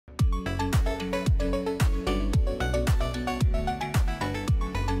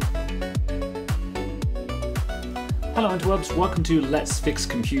Hello interwebs, welcome to Let's Fix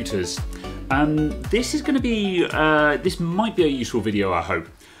Computers. This is going to be, this might be a useful video, I hope.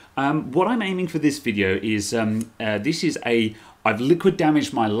 What I'm aiming for this video is, I've liquid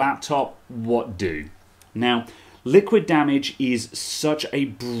damaged my laptop, what do? Now, liquid damage is such a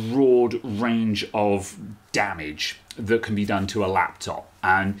broad range of damage that can be done to a laptop,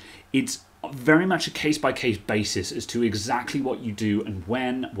 and it's very much a case-by-case basis as to exactly what you do and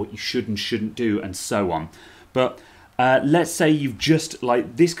when, what you should and shouldn't do, and so on. But let's say you've just,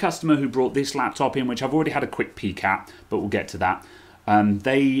 like this customer who brought this laptop in, which I've already had a quick peek at, but we'll get to that.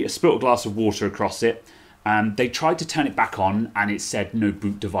 They spilled a glass of water across it, and they tried to turn it back on, and it said no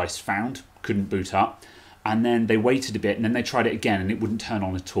boot device found, couldn't boot up. And then they waited a bit, and then they tried it again, and it wouldn't turn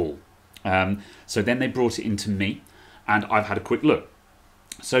on at all. So then they brought it into me, and I've had a quick look.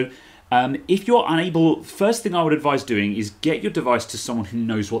 So if you're unable, first thing I would advise doing is get your device to someone who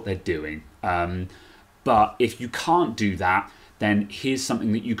knows what they're doing. But if you can't do that, then here's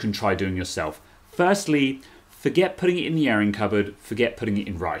something that you can try doing yourself. Firstly, forget putting it in the airing cupboard, forget putting it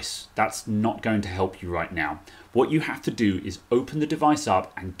in rice. That's not going to help you right now. What you have to do is open the device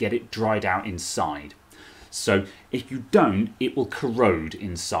up and get it dried out inside. So if you don't, it will corrode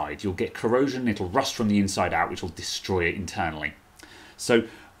inside. You'll get corrosion, it'll rust from the inside out, which will destroy it internally. So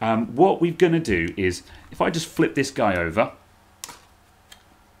what we're going to do is, if I just flip this guy over,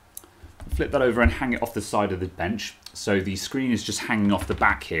 flip that over and hang it off the side of the bench. So the screen is just hanging off the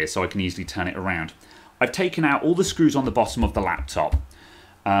back here, so I can easily turn it around. I've taken out all the screws on the bottom of the laptop.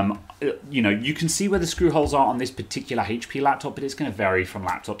 You know, you can see where the screw holes are on this particular HP laptop, but it's going to vary from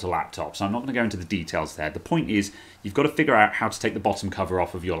laptop to laptop, so I'm not going to go into the details there. The point is, you've got to figure out how to take the bottom cover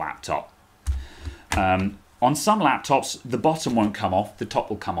off of your laptop. On some laptops, the bottom won't come off, the top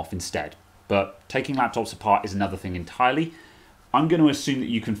will come off instead. But taking laptops apart is another thing entirely. I'm going to assume that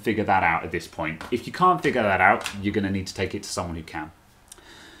you can figure that out at this point. If you can't figure that out, you're going to need to take it to someone who can.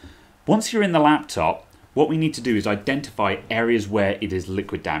 Once you're in the laptop, what we need to do is identify areas where it is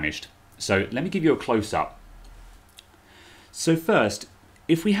liquid damaged. So let me give you a close-up. So first,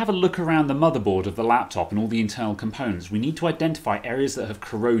 if we have a look around the motherboard of the laptop and all the internal components, we need to identify areas that have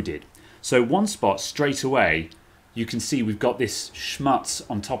corroded. So one spot straight away, you can see we've got this schmutz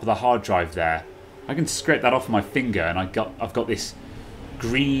on top of the hard drive there. I can scrape that off my finger, and I've got this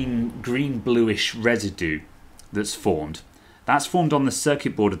green bluish residue that's formed. That's formed on the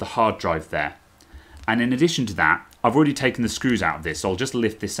circuit board of the hard drive there. And in addition to that, I've already taken the screws out of this, so I'll just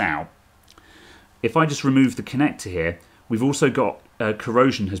lift this out. If I just remove the connector here, we've also got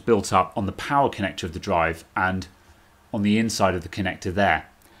corrosion has built up on the power connector of the drive and on the inside of the connector there.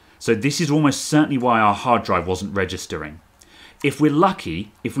 So this is almost certainly why our hard drive wasn't registering. If we're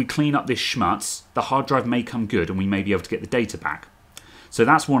lucky, if we clean up this schmutz, the hard drive may come good and we may be able to get the data back. So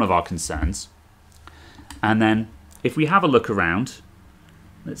that's one of our concerns. And then if we have a look around,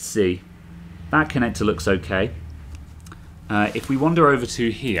 let's see, that connector looks okay. If we wander over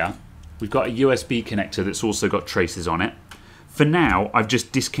to here, we've got a USB connector that's also got traces on it. For now, I've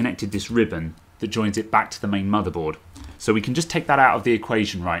just disconnected this ribbon that joins it back to the main motherboard. So we can just take that out of the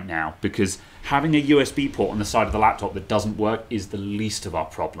equation right now, because having a USB port on the side of the laptop that doesn't work is the least of our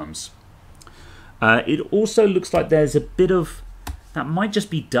problems. It also looks like there's a bit of, that might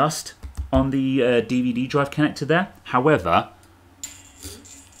just be dust on the DVD drive connector there. However,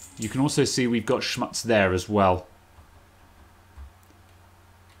 you can also see we've got schmutz there as well.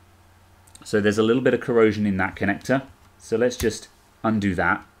 So there's a little bit of corrosion in that connector. So let's just undo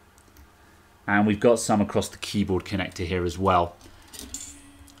that. And we've got some across the keyboard connector here as well.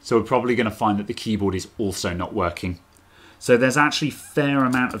 So we're probably going to find that the keyboard is also not working. So there's actually a fair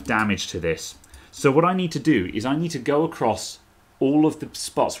amount of damage to this. So what I need to do is I need to go across all of the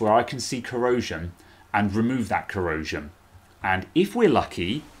spots where I can see corrosion and remove that corrosion. And if we're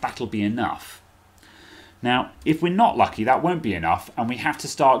lucky, that'll be enough. Now, if we're not lucky, that won't be enough, and we have to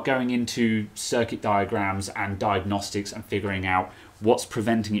start going into circuit diagrams and diagnostics and figuring out what's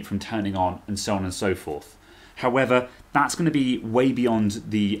preventing it from turning on, and so on and so forth. However, that's going to be way beyond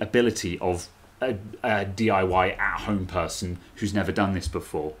the ability of a DIY at-home person who's never done this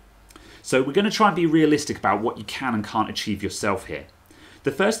before. So we're going to try and be realistic about what you can and can't achieve yourself here.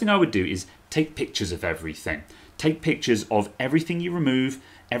 The first thing I would do is take pictures of everything. Take pictures of everything you remove,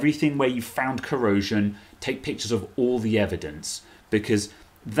 everything where you found corrosion, take pictures of all the evidence, because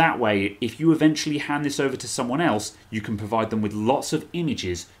that way, if you eventually hand this over to someone else, you can provide them with lots of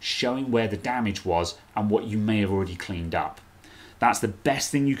images showing where the damage was and what you may have already cleaned up. That's the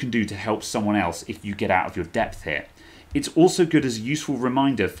best thing you can do to help someone else if you get out of your depth here. It's also good as a useful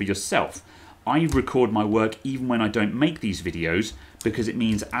reminder for yourself. I record my work even when I don't make these videos, because it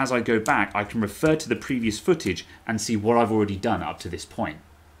means as I go back I can refer to the previous footage and see what I've already done up to this point.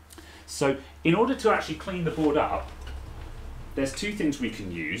 So in order to actually clean the board up, there's two things we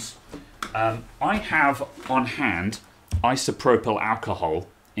can use. I have on hand isopropyl alcohol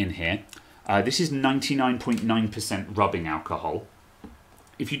in here. This is 99.9% rubbing alcohol.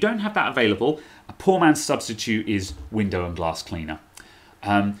 If you don't have that available, a poor man's substitute is window and glass cleaner.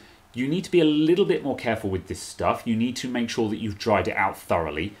 You need to be a little bit more careful with this stuff. You need to make sure that you've dried it out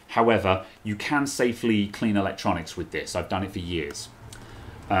thoroughly. However, you can safely clean electronics with this. I've done it for years.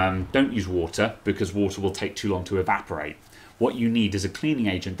 Don't use water, because water will take too long to evaporate. What you need is a cleaning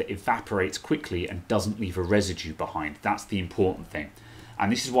agent that evaporates quickly and doesn't leave a residue behind. That's the important thing.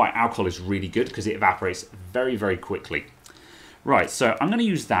 And this is why alcohol is really good, because it evaporates very, very quickly. Right, so I'm going to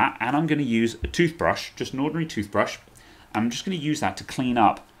use that, and I'm going to use a toothbrush, just an ordinary toothbrush. I'm just going to use that to clean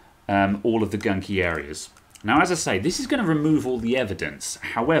up all of the gunky areas. Now, as I say, this is going to remove all the evidence.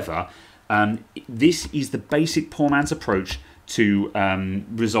 However, this is the basic poor man's approach to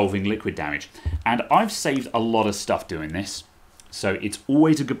resolving liquid damage. And I've saved a lot of stuff doing this, so it's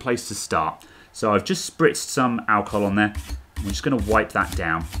always a good place to start. So I've just spritzed some alcohol on there. I'm just going to wipe that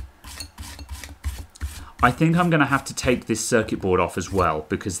down. I think I'm going to have to take this circuit board off as well,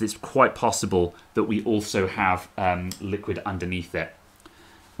 because it's quite possible that we also have liquid underneath it.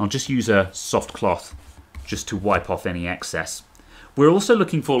 I'll just use a soft cloth just to wipe off any excess. We're also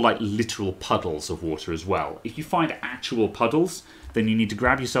looking for like literal puddles of water as well. If you find actual puddles, then you need to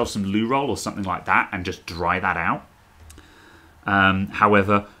grab yourself some loo roll or something like that and just dry that out.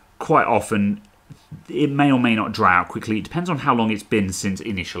 However, quite often it may or may not dry out quickly. It depends on how long it's been since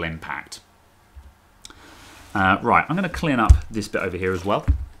initial impact. Right, I'm going to clean up this bit over here as well.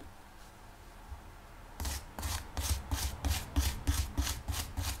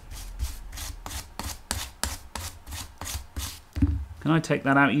 Can I take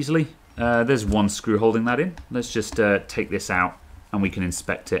that out easily? There's one screw holding that in. Let's just take this out and we can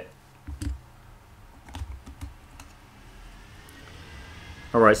inspect it.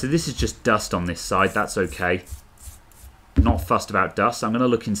 Alright, so this is just dust on this side. That's okay. Not fussed about dust. I'm going to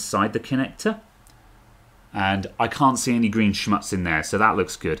look inside the connector. And I can't see any green schmutz in there, so that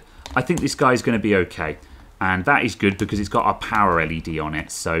looks good. I think this guy's going to be okay. And that is good because it's got a power LED on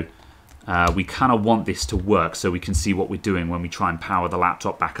it. So we kind of want this to work so we can see what we're doing when we try and power the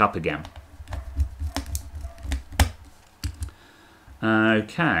laptop back up again.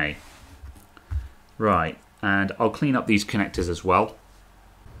 Okay. Right, and I'll clean up these connectors as well.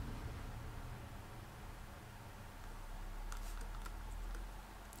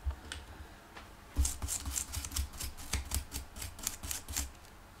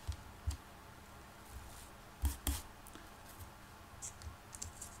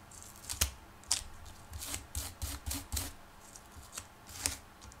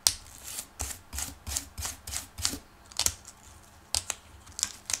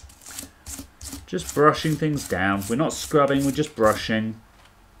 Just brushing things down. We're not scrubbing, we're just brushing.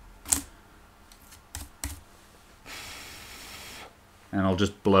 And I'll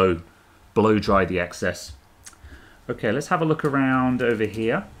just blow dry the excess. Okay, let's have a look around over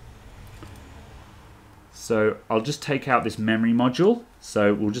here. So I'll just take out this memory module.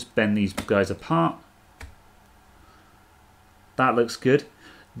 So we'll just bend these guys apart. That looks good.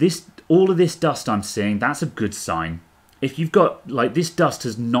 All of this dust I'm seeing, that's a good sign. If you've got, like, this dust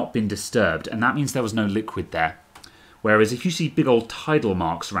has not been disturbed, and that means there was no liquid there. Whereas if you see big old tidal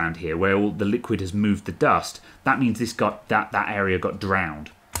marks around here where all the liquid has moved the dust, that means that area got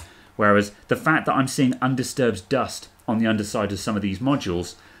drowned. Whereas the fact that I'm seeing undisturbed dust on the underside of some of these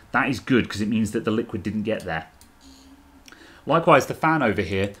modules, that is good because it means that the liquid didn't get there. Likewise, the fan over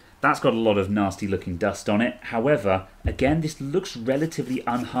here, that's got a lot of nasty looking dust on it. However, again, this looks relatively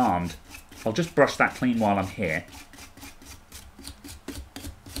unharmed. I'll just brush that clean while I'm here.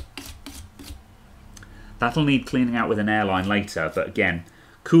 That'll need cleaning out with an airline later, but again,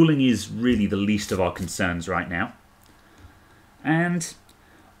 cooling is really the least of our concerns right now. And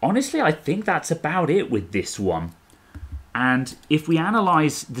honestly, I think that's about it with this one. And if we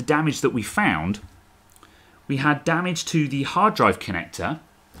analyse the damage that we found, we had damage to the hard drive connector,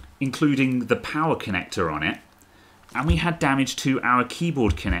 including the power connector on it, and we had damage to our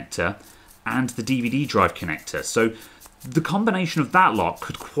keyboard connector and the DVD drive connector. So the combination of that lot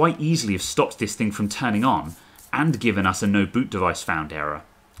could quite easily have stopped this thing from turning on and given us a no boot device found error.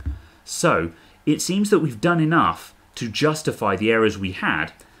 So it seems that we've done enough to justify the errors we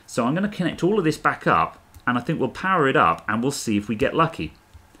had. So I'm going to connect all of this back up and I think we'll power it up and we'll see if we get lucky.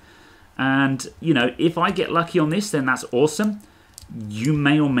 And, you know, if I get lucky on this, then that's awesome. You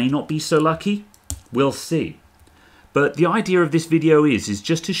may or may not be so lucky. We'll see. But the idea of this video is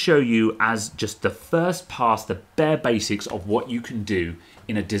just to show you as just the first pass, the bare basics of what you can do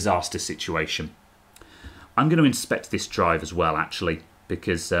in a disaster situation. I'm going to inspect this drive as well, actually,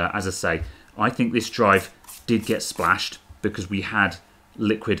 because as I say, I think this drive did get splashed because we had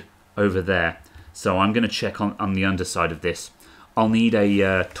liquid over there. So I'm going to check on the underside of this. I'll need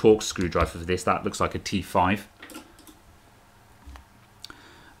a Torx screwdriver for this. That looks like a T5.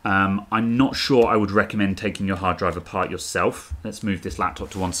 I'm not sure I would recommend taking your hard drive apart yourself. Let's move this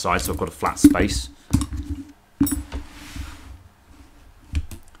laptop to one side so I've got a flat space.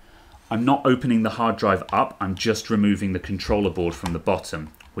 I'm not opening the hard drive up, I'm just removing the controller board from the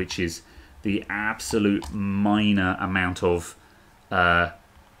bottom, which is the absolute minor amount of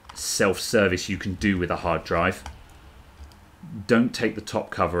self-service you can do with a hard drive. Don't take the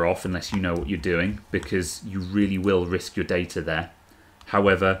top cover off unless you know what you're doing, because you really will risk your data there.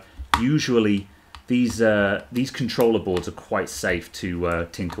 However, usually these controller boards are quite safe to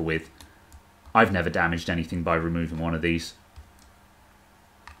tinker with. I've never damaged anything by removing one of these.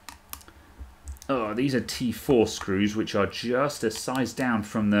 Oh, these are T4 screws, which are just a size down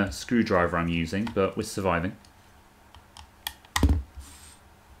from the screwdriver I'm using, but we're surviving.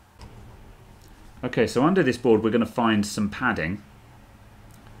 Okay, so under this board we're going to find some padding.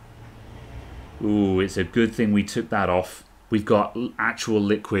 Ooh, it's a good thing we took that off. We've got actual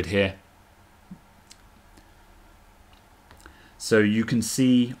liquid here. So you can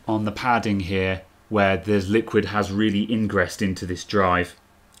see on the padding here where the liquid has really ingressed into this drive.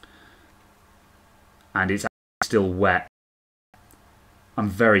 And it's still wet. I'm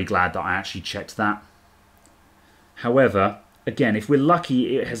very glad that I actually checked that. However, again, if we're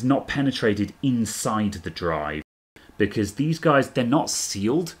lucky, it has not penetrated inside the drive, because these guys, they're not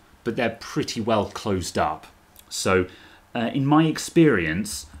sealed, but they're pretty well closed up. So in my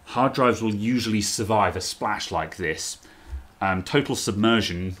experience, hard drives will usually survive a splash like this. Total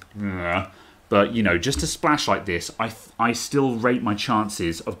submersion, but you know, just a splash like this, I still rate my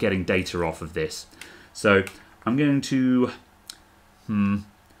chances of getting data off of this. So I'm going to use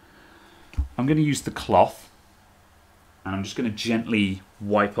the cloth, and I'm just going to gently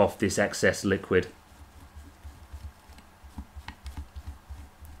wipe off this excess liquid.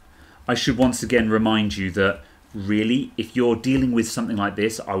 I should once again remind you that really, if you're dealing with something like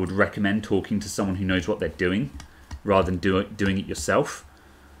this, I would recommend talking to someone who knows what they're doing rather than doing it yourself.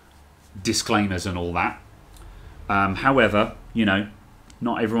 Disclaimers and all that. However, you know,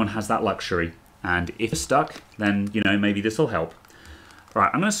 not everyone has that luxury. And if you're stuck, then, you know, maybe this will help.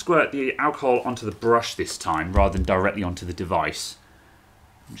 Right, I'm going to squirt the alcohol onto the brush this time rather than directly onto the device.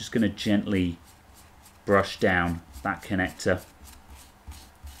 I'm just going to gently brush down that connector.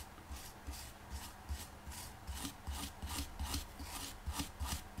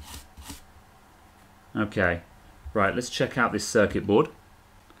 Okay, right, let's check out this circuit board.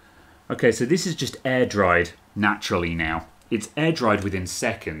 Okay, so this is just air dried naturally now. It's air dried within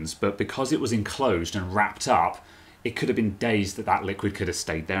seconds, but because it was enclosed and wrapped up, it could have been days that liquid could have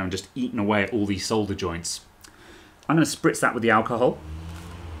stayed there and just eaten away at all these solder joints. I'm going to spritz that with the alcohol.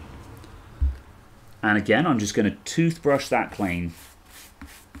 And again, I'm just going to toothbrush that clean.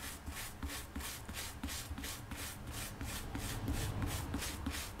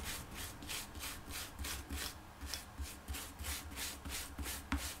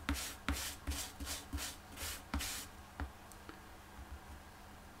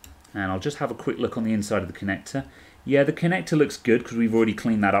 And I'll just have a quick look on the inside of the connector. Yeah, the connector looks good because we've already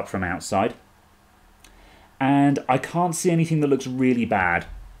cleaned that up from outside. And I can't see anything that looks really bad.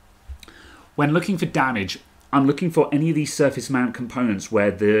 When looking for damage, I'm looking for any of these surface mount components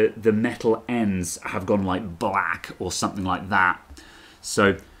where the metal ends have gone like black or something like that.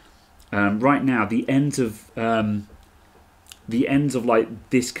 So right now, the ends of like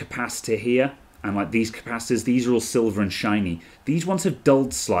this capacitor here, and like these capacitors, these are all silver and shiny. These ones have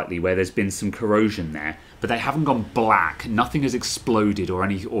dulled slightly where there's been some corrosion there, but they haven't gone black. Nothing has exploded or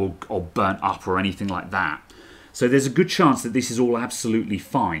burnt up or anything like that. So there's a good chance that this is all absolutely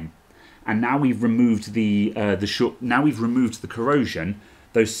fine. And now we've removed the corrosion,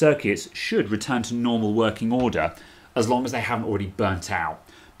 those circuits should return to normal working order as long as they haven't already burnt out.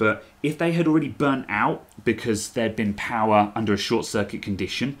 But if they had already burnt out because there'd been power under a short circuit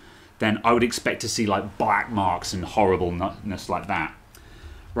condition, then I would expect to see like black marks and horribleness like that.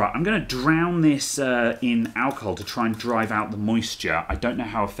 Right, I'm going to drown this in alcohol to try and drive out the moisture. I don't know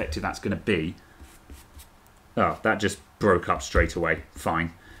how effective that's going to be. Oh, that just broke up straight away.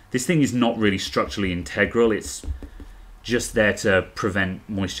 Fine. This thing is not really structurally integral. It's just there to prevent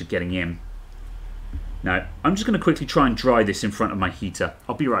moisture getting in. Now, I'm just going to quickly try and dry this in front of my heater.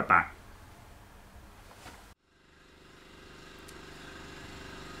 I'll be right back.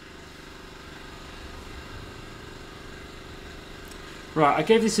 Right, I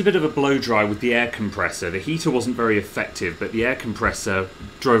gave this a bit of a blow dry with the air compressor. The heater wasn't very effective, but the air compressor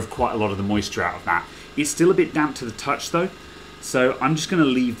drove quite a lot of the moisture out of that. It's still a bit damp to the touch though, so I'm just going to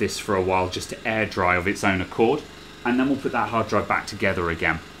leave this for a while just to air dry of its own accord, and then we'll put that hard drive back together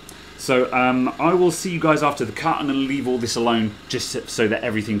again. So I will see you guys after the cut. I'm going to leave all this alone just so that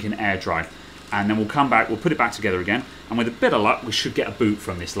everything can air dry. And then we'll come back, we'll put it back together again, and with a bit of luck we should get a boot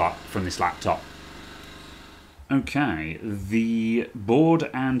from this laptop. Okay, the board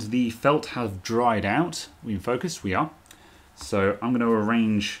and the felt have dried out. We in focus? We are. So I'm going to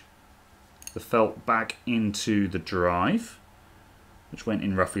arrange the felt back into the drive, which went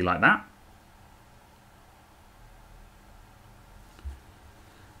in roughly like that.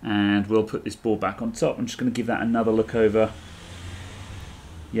 And we'll put this board back on top. I'm just going to give that another look over.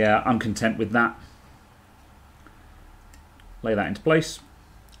 Yeah, I'm content with that. Lay that into place.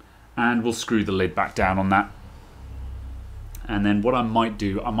 And we'll screw the lid back down on that. And then what I might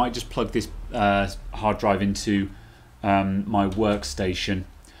do, I might just plug this hard drive into my workstation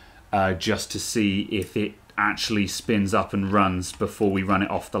just to see if it actually spins up and runs before we run it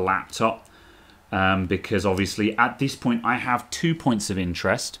off the laptop. Because obviously at this point I have 2 points of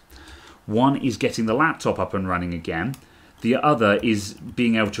interest. One is getting the laptop up and running again. The other is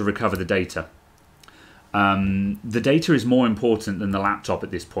being able to recover the data. The data is more important than the laptop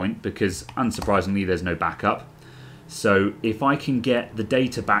at this point because unsurprisingly there's no backup. So if I can get the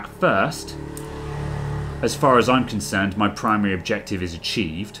data back first, as far as I'm concerned, my primary objective is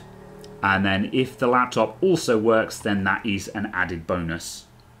achieved. And then if the laptop also works, then that is an added bonus.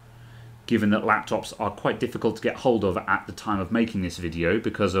 Given that laptops are quite difficult to get hold of at the time of making this video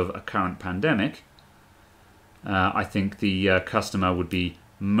because of a current pandemic, I think the customer would be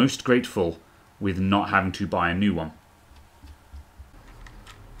most grateful with not having to buy a new one.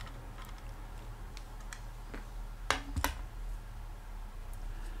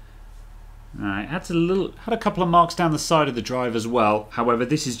 It had a couple of marks down the side of the drive as well. However,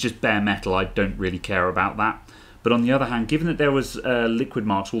 this is just bare metal. I don't really care about that. But on the other hand, given that there was liquid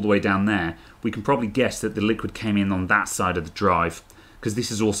marks all the way down there, we can probably guess that the liquid came in on that side of the drive, because this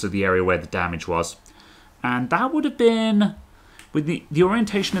is also the area where the damage was. And that would have been, with the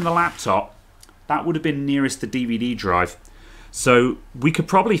orientation in the laptop, that would have been nearest the DVD drive. So we could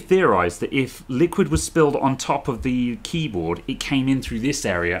probably theorize that if liquid was spilled on top of the keyboard, it came in through this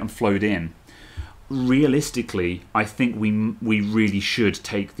area and flowed in. Realistically, I think we really should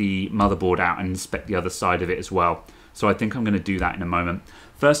take the motherboard out and inspect the other side of it as well. So I think I'm going to do that in a moment.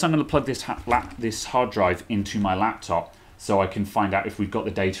 First, I'm going to plug this hard drive into my laptop so I can find out if we've got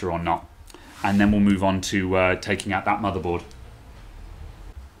the data or not. And then we'll move on to taking out that motherboard.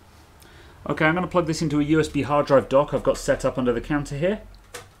 Okay, I'm going to plug this into a USB hard drive dock I've got set up under the counter here.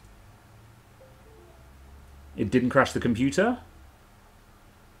 It didn't crash the computer.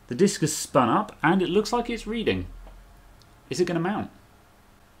 The disk has spun up and it looks like it's reading. Is it going to mount?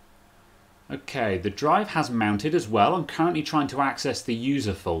 Okay, the drive has mounted as well. I'm currently trying to access the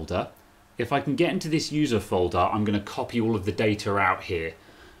user folder. If I can get into this user folder, I'm going to copy all of the data out here.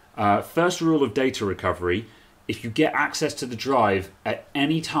 First rule of data recovery, if you get access to the drive at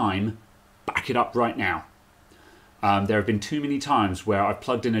any time, back it up right now. There have been too many times where I've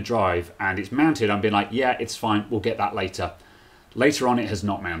plugged in a drive and it's mounted. I've been like, yeah, it's fine, we'll get that later. Later on, it has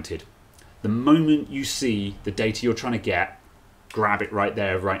not mounted. The moment you see the data you're trying to get, grab it right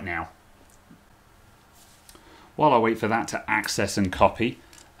there, right now. While I wait for that to access and copy,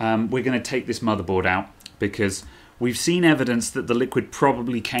 we're going to take this motherboard out because we've seen evidence that the liquid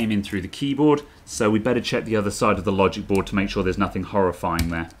probably came in through the keyboard, so we better check the other side of the logic board to make sure there's nothing horrifying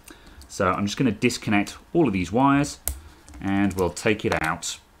there. So I'm just going to disconnect all of these wires and we'll take it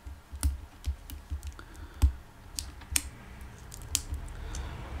out.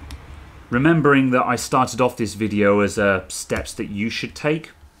 Remembering that I started off this video as steps that you should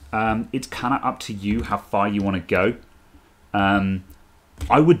take, it's kind of up to you how far you want to go.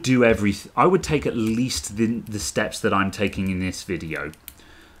 I would take at least the steps that I'm taking in this video.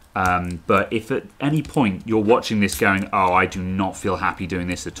 But if at any point you're watching this going, oh, I do not feel happy doing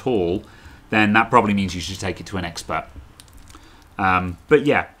this at all, then that probably means you should take it to an expert. But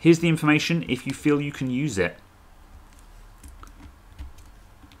yeah, here's the information if you feel you can use it.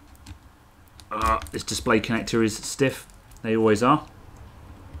 This display connector is stiff. They always are.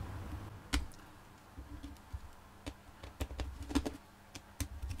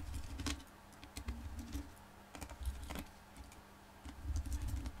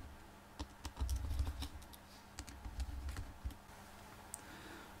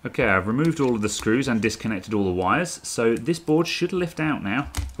 Okay, I've removed all of the screws and disconnected all the wires, so this board should lift out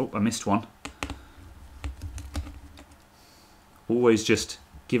now. Oh, I missed one. Always just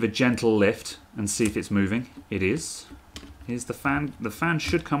give a gentle lift and see if it's moving. It is. Here's the fan. The fan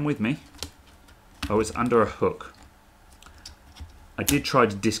should come with me. Oh, it's under a hook. I did try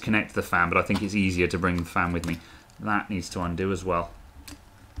to disconnect the fan, but I think it's easier to bring the fan with me. That needs to undo as well.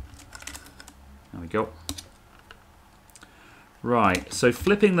 There we go. Right, so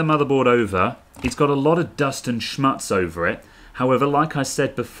flipping the motherboard over, it's got a lot of dust and schmutz over it. However, like I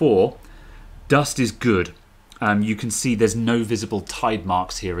said before, dust is good. You can see there's no visible tide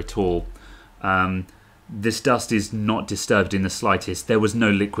marks here at all. This dust is not disturbed in the slightest. There was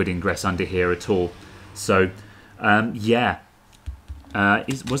no liquid ingress under here at all. So, yeah.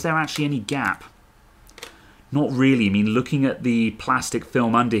 Was there actually any gap? Not really. I mean, looking at the plastic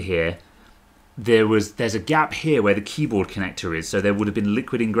film under here, there's a gap here where the keyboard connector is. So there would have been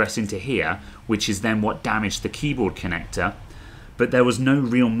liquid ingress into here, which is then what damaged the keyboard connector. But there was no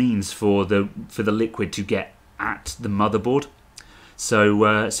real means for the liquid to get at the motherboard.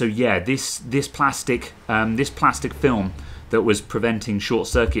 So yeah, this plastic film that was preventing short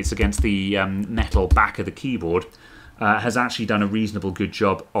circuits against the metal back of the keyboard has actually done a reasonable good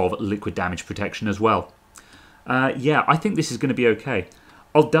job of liquid damage protection as well. Yeah, I think this is going to be okay.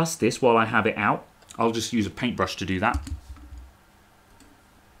 I'll dust this while I have it out. I'll just use a paintbrush to do that.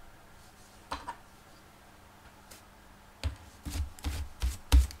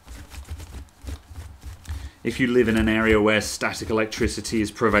 If you live in an area where static electricity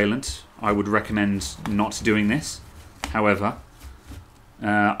is prevalent, I would recommend not doing this. However,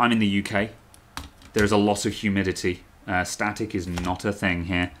 I'm in the UK. There's a lot of humidity. Static is not a thing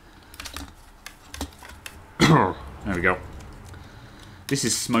here. There we go. This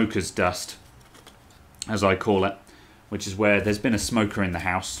is smoker's dust, as I call it, which is where there's been a smoker in the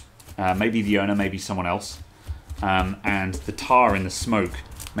house. Maybe the owner, maybe someone else. And the tar in the smoke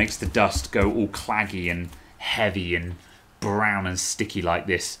makes the dust go all claggy and heavy and brown and sticky like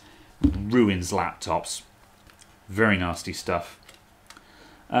this. Ruins laptops. Very nasty stuff.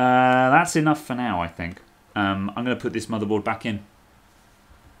 That's enough for now, I think. I'm going to put this motherboard back in.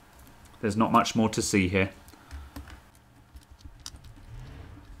 There's not much more to see here.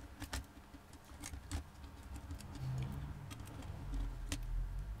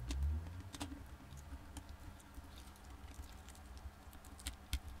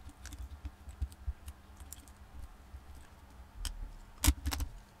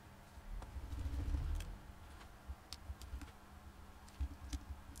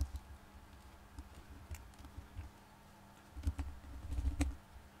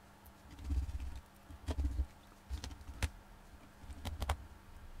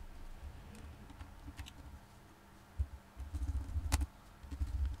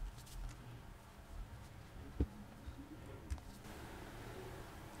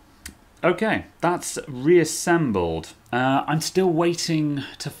 Okay, that's reassembled. I'm still waiting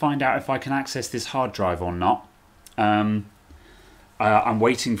to find out if I can access this hard drive or not. I'm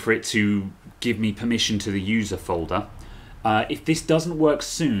waiting for it to give me permission to the user folder. If this doesn't work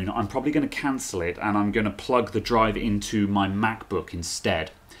soon, I'm probably going to cancel it and I'm going to plug the drive into my MacBook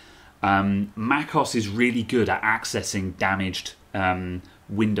instead. MacOS is really good at accessing damaged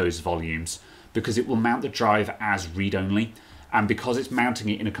Windows volumes because it will mount the drive as read-only. And because it's mounting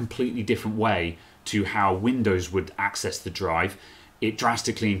it in a completely different way to how Windows would access the drive, it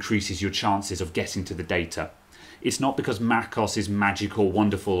drastically increases your chances of getting to the data. It's not because macOS is magical,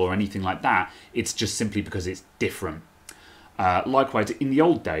 wonderful, or anything like that. It's just simply because it's different. Likewise, in the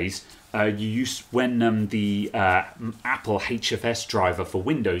old days, when the Apple HFS driver for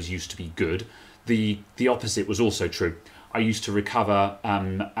Windows used to be good, the opposite was also true. I used to recover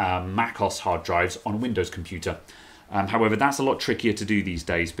macOS hard drives on a Windows computer. However, that's a lot trickier to do these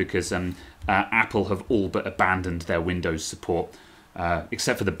days because Apple have all but abandoned their Windows support,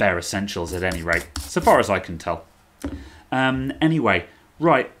 except for the bare essentials at any rate, so far as I can tell. Anyway,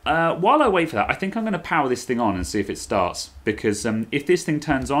 right, while I wait for that, I think I'm going to power this thing on and see if it starts, because if this thing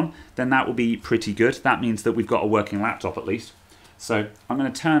turns on, then that will be pretty good. That means that we've got a working laptop at least. So I'm going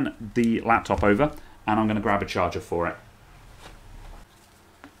to turn the laptop over and I'm going to grab a charger for it.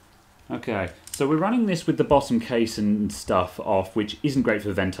 Okay, so we're running this with the bottom case and stuff off, which isn't great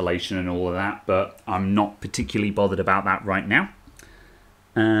for ventilation and all of that, but I'm not particularly bothered about that right now.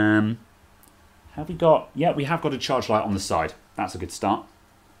 Have we got... Yeah, we have got a charge light on the side. That's a good start.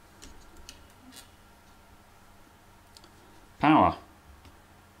 Power.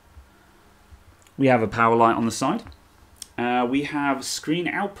 We have a power light on the side. We have screen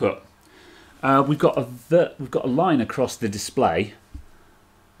output. We've got a line across the display.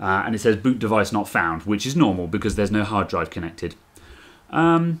 and it says boot device not found, which is normal because there's no hard drive connected.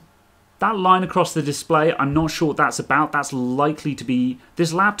 That line across the display, I'm not sure what that's about. That's likely to be...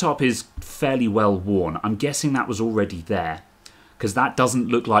 This laptop is fairly well worn. I'm guessing that was already there, because that doesn't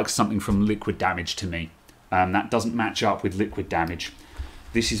look like something from liquid damage to me. That doesn't match up with liquid damage.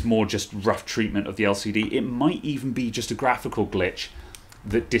 This is more just rough treatment of the LCD. It might even be just a graphical glitch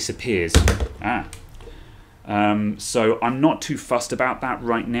that disappears. So I'm not too fussed about that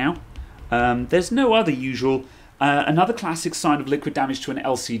right now. There's no other usual... another classic sign of liquid damage to an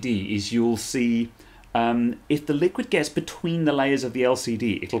LCD is you'll see if the liquid gets between the layers of the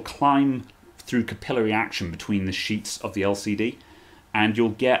LCD, it'll climb through capillary action between the sheets of the LCD, and you'll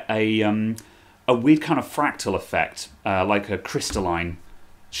get a weird kind of fractal effect, like a crystalline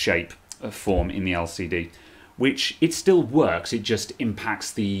shape form in the LCD, which it still works, it just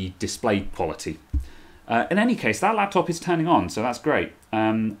impacts the display quality. In any case, that laptop is turning on, so that's great.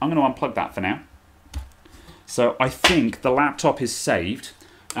 I'm going to unplug that for now. So I think the laptop is saved.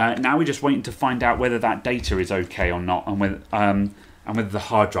 Now we're just waiting to find out whether that data is okay or not, and whether the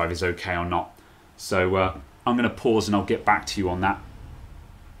hard drive is okay or not. So I'm going to pause and I'll get back to you on that.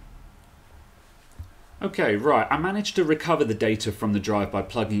 Okay, right, I managed to recover the data from the drive by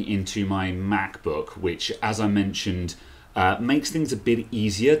plugging it into my MacBook, which, as I mentioned, makes things a bit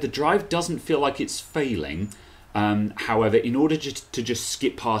easier. The drive doesn't feel like it's failing. However, in order to just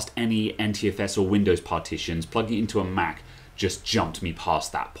skip past any NTFS or Windows partitions, plugging it into a Mac just jumped me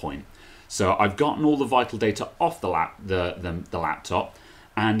past that point. So I've gotten all the vital data off the laptop,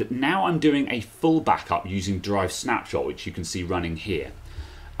 and now I'm doing a full backup using Drive Snapshot, which you can see running here.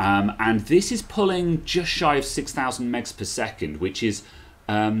 And this is pulling just shy of 6,000 megs per second, which is,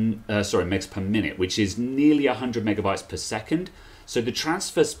 megs per minute, which is nearly 100 megabytes per second. So the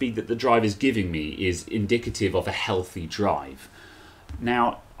transfer speed that the drive is giving me is indicative of a healthy drive.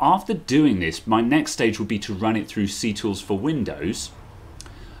 Now, after doing this, my next stage would be to run it through CTools for Windows.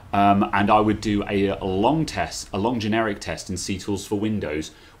 And I would do a long generic test in CTools for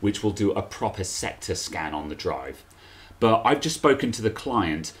Windows, which will do a proper sector scan on the drive. But I've just spoken to the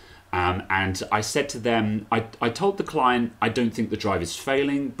client, and I said to them, I told the client I don't think the drive is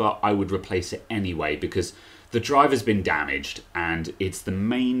failing, but I would replace it anyway because the drive has been damaged, and it's the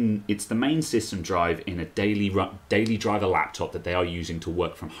main system drive in a daily driver laptop that they are using to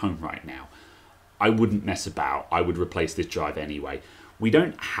work from home right now. I wouldn't mess about. I would replace this drive anyway. We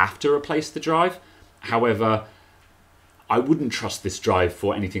don't have to replace the drive. However, I wouldn't trust this drive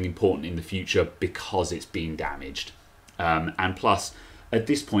for anything important in the future because it's been damaged. And plus, at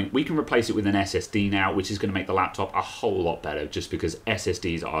this point, we can replace it with an SSD now, which is going to make the laptop a whole lot better just because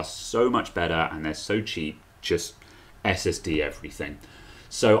SSDs are so much better and they're so cheap. Just SSD everything.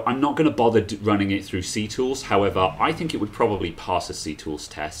 So I'm not going to bother running it through CTools. However, I think it would probably pass a CTools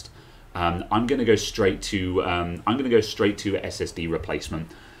test. I'm going to go straight to SSD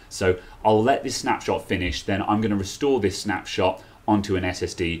replacement. So I'll let this snapshot finish. Then I'm going to restore this snapshot onto an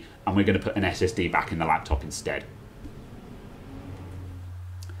SSD, and we're going to put an SSD back in the laptop instead.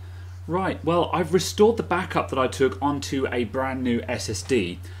 Right, well, I've restored the backup that I took onto a brand new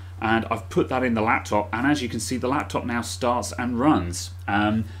SSD, and I've put that in the laptop, and as you can see, the laptop now starts and runs.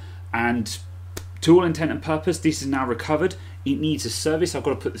 And to all intent and purpose, this is now recovered. It needs a service. I've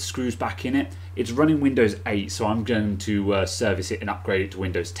got to put the screws back in it. It's running Windows 8, so I'm going to service it and upgrade it to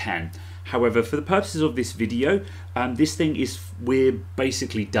Windows 10. However, for the purposes of this video, we're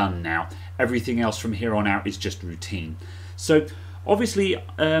basically done now. Everything else from here on out is just routine. So obviously,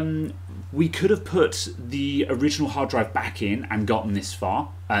 we could have put the original hard drive back in and gotten this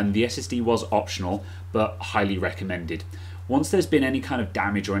far, and the SSD was optional, but highly recommended. Once there's been any kind of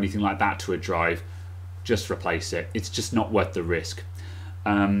damage or anything like that to a drive, just replace it. It's just not worth the risk.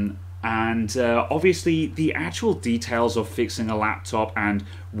 Obviously, the actual details of fixing a laptop and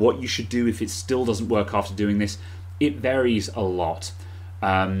what you should do if it still doesn't work after doing this, it varies a lot.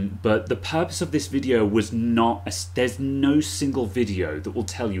 But the purpose of this video was there's no single video that will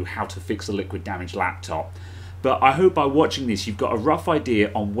tell you how to fix a liquid damaged laptop. But I hope by watching this you've got a rough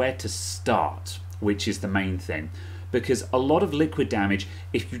idea on where to start, which is the main thing. Because a lot of liquid damage,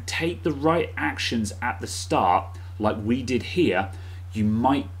 if you take the right actions at the start, like we did here, you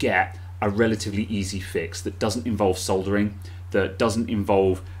might get a relatively easy fix that doesn't involve soldering, that doesn't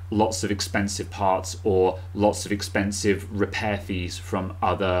involve lots of expensive parts or lots of expensive repair fees from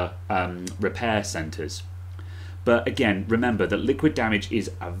other repair centers. But again, remember that liquid damage is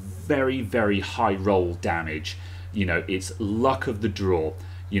a very, very high roll damage. You know, it's luck of the draw.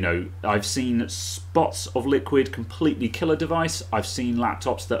 You know, I've seen spots of liquid completely kill a device. I've seen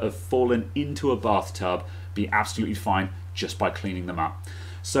laptops that have fallen into a bathtub be absolutely fine just by cleaning them up.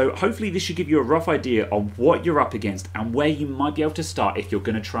 So hopefully this should give you a rough idea of what you're up against and where you might be able to start if you're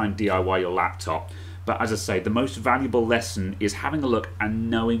going to try and DIY your laptop. But as I say, the most valuable lesson is having a look and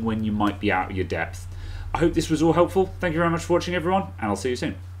knowing when you might be out of your depth. I hope this was all helpful. Thank you very much for watching, everyone, and I'll see you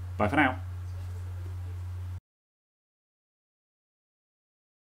soon. Bye for now.